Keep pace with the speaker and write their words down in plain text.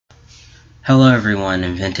Hello everyone,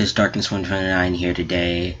 Inventus Darkness 129 here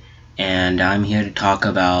today, and I'm here to talk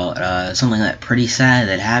about something that pretty sad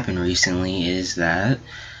that happened recently. Is that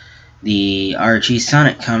the Archie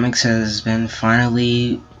Sonic comics has been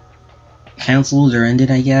finally cancelled or ended,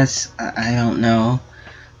 I guess. I don't know,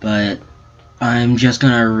 but I'm just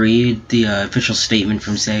gonna read the official statement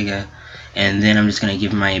from Sega, and then I'm just gonna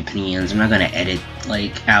give my opinions. I'm not gonna edit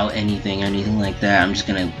out anything or anything like that. I'm just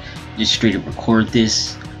gonna straight up record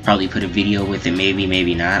this, probably put a video with it,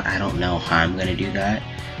 maybe not. I don't know how I'm gonna do that,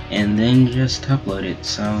 and then just upload it.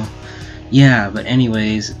 So yeah, but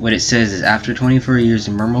anyways, what it says is, after 24 years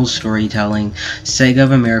of memorable storytelling, Sega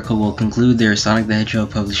of America will conclude their Sonic the Hedgehog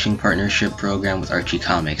publishing partnership program with Archie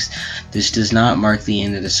Comics. This does not mark the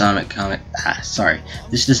end of the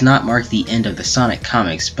This does not mark the end of the Sonic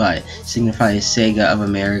comics, but signifies Sega of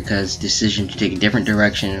America's decision to take a different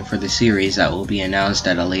direction for the series that will be announced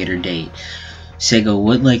at a later date. Sega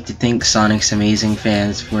would like to thank Sonic's amazing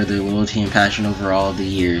fans for their loyalty and passion over all the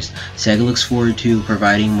years. Sega looks forward to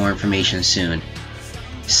providing more information soon.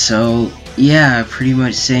 So yeah, pretty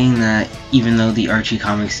much saying that even though the Archie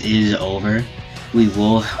comics is over, we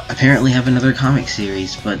will apparently have another comic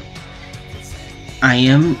series, but I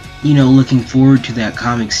am, looking forward to that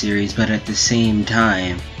comic series, but at the same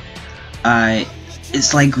time,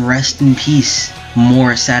 it's like rest in peace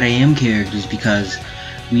more SatAM characters, because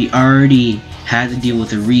we already had to deal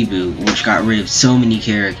with a reboot which got rid of so many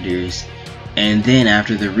characters, and then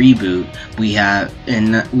after the reboot we have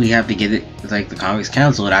to get it the comics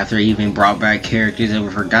canceled after they even brought back characters that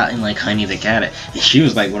were forgotten, like Honey the Cat, and she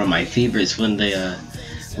was like one of my favorites when they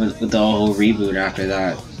with the whole reboot after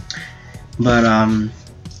that. But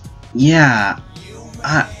yeah,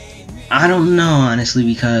 I don't know, honestly,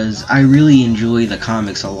 because I really enjoy the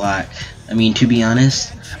comics a lot. I mean, to be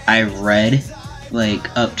honest, I read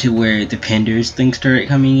up to where the Penders thing started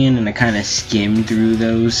coming in, and I kind of skimmed through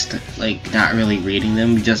those, not really reading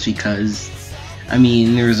them, just because, I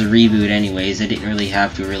mean, there was a reboot anyways. I didn't really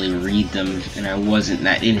have to really read them, and I wasn't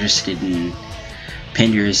that interested in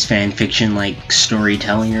Penders fanfiction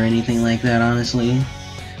storytelling or anything like that, honestly.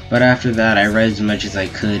 But after that, I read as much as I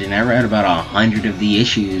could, and I read about 100 of the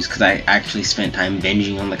issues, because I actually spent time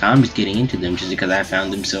binging on the comics, getting into them, just because I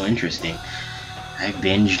found them so interesting. I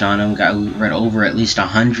binged on them, read over at least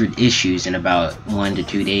 100 issues in about 1 to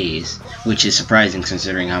 2 days, which is surprising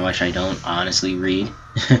considering how much I don't honestly read.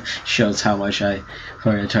 Shows how much I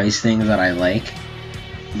prioritize things that I like.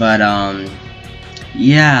 But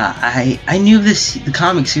yeah, I knew the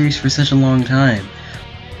comic series for such a long time,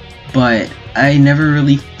 but I never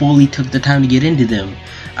really fully took the time to get into them.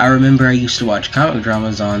 I remember I used to watch comic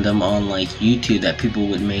dramas on them on YouTube that people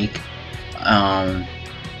would make.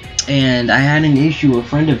 And I had an issue a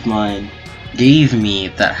friend of mine gave me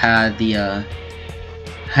that had the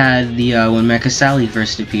when Mecha Sally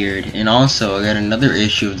first appeared, and also I got another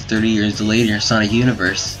issue of the 30 Years Later Sonic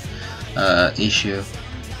Universe issue.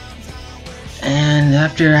 And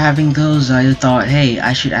after having those, I thought, hey,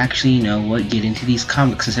 I should actually, get into these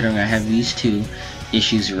comics, considering I have these two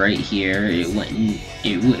issues right here. It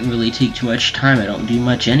wouldn't really take too much time. I don't do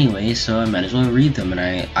much anyway, so I might as well read them, and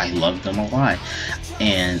I love them a lot.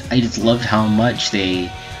 And I just loved how much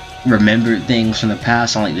they remembered things from the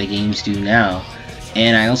past, unlike the games do now.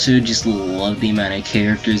 And I also just love the amount of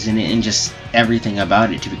characters in it, and just everything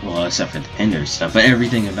about it, well, except for the Pender stuff, but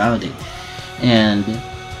everything about it. And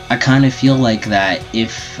I kind of feel like that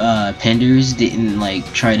if Penders didn't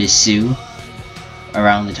try to sue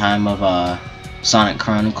around the time of Sonic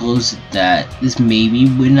Chronicles, that this maybe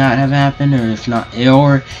would not have happened,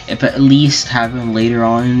 or if at least happened later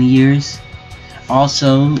on in the years.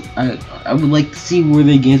 Also, I would like to see where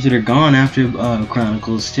the games that are gone after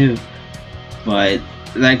Chronicles too, but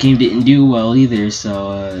that game didn't do well either.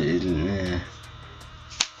 So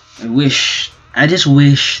I just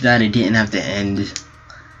wish that it didn't have to end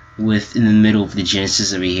in the middle of the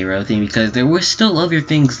Genesis of a Hero thing, because there were still other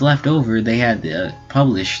things left over they had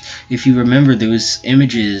published. If you remember, there was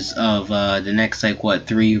images of the next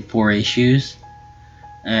 3 or 4 issues,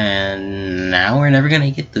 and now we're never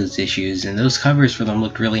gonna get those issues, and those covers for them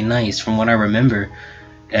looked really nice. From what I remember,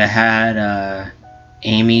 it had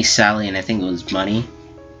Amy, Sally, and I think it was Bunny,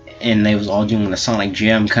 and they was all doing the Sonic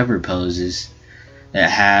Jam cover poses. It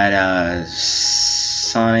had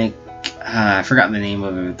Sonic, I forgot the name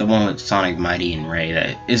of it, the one with Sonic, Mighty, and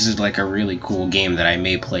Ray. This is a really cool game that I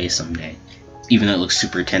may play someday. Even though it looks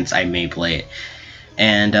super tense, I may play it.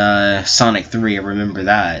 And Sonic 3, I remember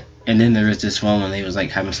that. And then there was this one when they was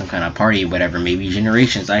having some kind of party, whatever, maybe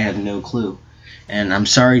Generations, I had no clue. And I'm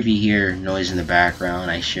sorry if you hear noise in the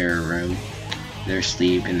background. I share a room. They're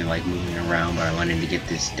asleep and they're moving around, but I wanted to get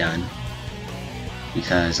this done.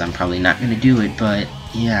 because I'm probably not gonna do it, but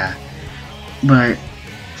yeah. But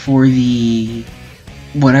for the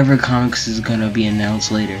whatever comics is gonna be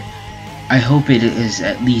announced later, I hope it is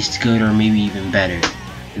at least good or maybe even better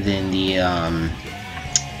than the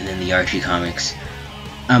Archie comics.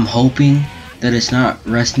 I'm hoping that it's not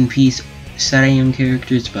Rest in Peace SatAM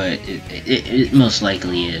characters, but it most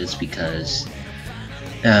likely is, because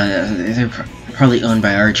they're probably owned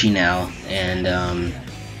by Archie now, and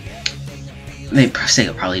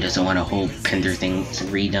Sega probably doesn't want a whole Panther thing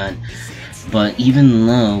redone. But even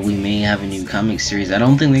though we may have a new comic series, I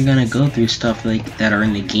don't think they're gonna go through stuff like that are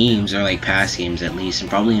in the games, or like past games at least, and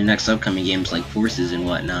probably in the next upcoming games like Forces and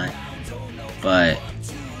whatnot. But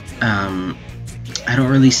I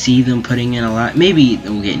don't really see them putting in a lot. Maybe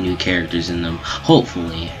we'll get new characters in them,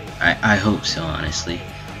 hopefully. I hope so, honestly.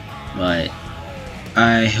 But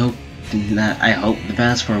I hope the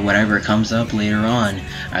best for whatever comes up later on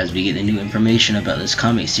as we get the new information about this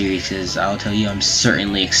comic series, because I'll tell you, I'm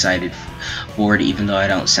certainly excited for it, even though I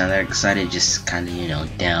don't sound that excited, just kind of, you know,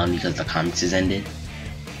 down because the comics has ended.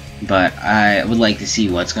 But I would like to see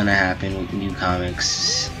what's gonna happen with new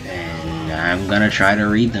comics, and I'm gonna try to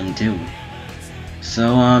read them too.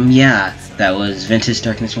 So yeah, that was Vintage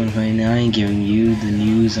Darkness 129 giving you the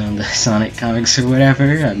news on the Sonic comics or whatever.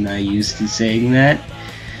 I'm not used to saying that.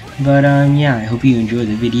 But yeah, I hope you enjoyed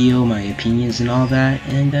the video, my opinions and all that,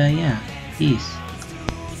 and yeah, peace.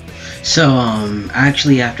 So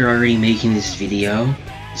actually, after already making this video,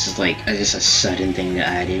 this is like just a sudden thing to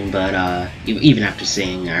add in, but even after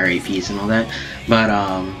saying alright, peace and all that, but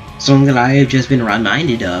something that I have just been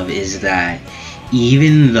reminded of is that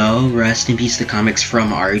even though Rest in Peace the comics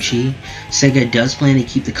from Archie, Sega does plan to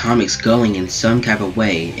keep the comics going in some type of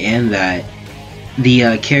way, and that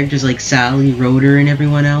the characters like Sally, Rotor, and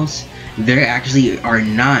everyone else, they actually are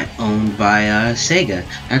not owned by Sega.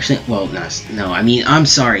 Actually, well, no, I mean, I'm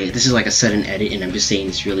sorry, this is like a sudden edit, and I'm just saying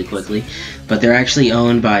this really quickly, but they're actually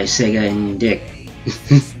owned by Sega and Dick.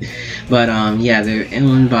 But yeah, they're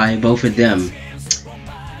owned by both of them,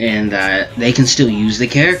 and they can still use the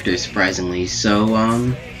characters, surprisingly. So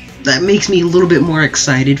that makes me a little bit more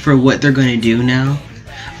excited for what they're gonna do now.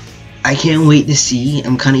 I can't wait to see.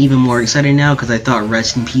 I'm kind of even more excited now because I thought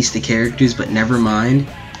Rest in Peace the characters, but never mind.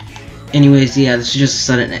 Anyways, yeah, this is just a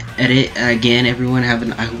sudden edit. Again, everyone, I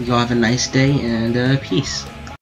hope you all have a nice day, and peace.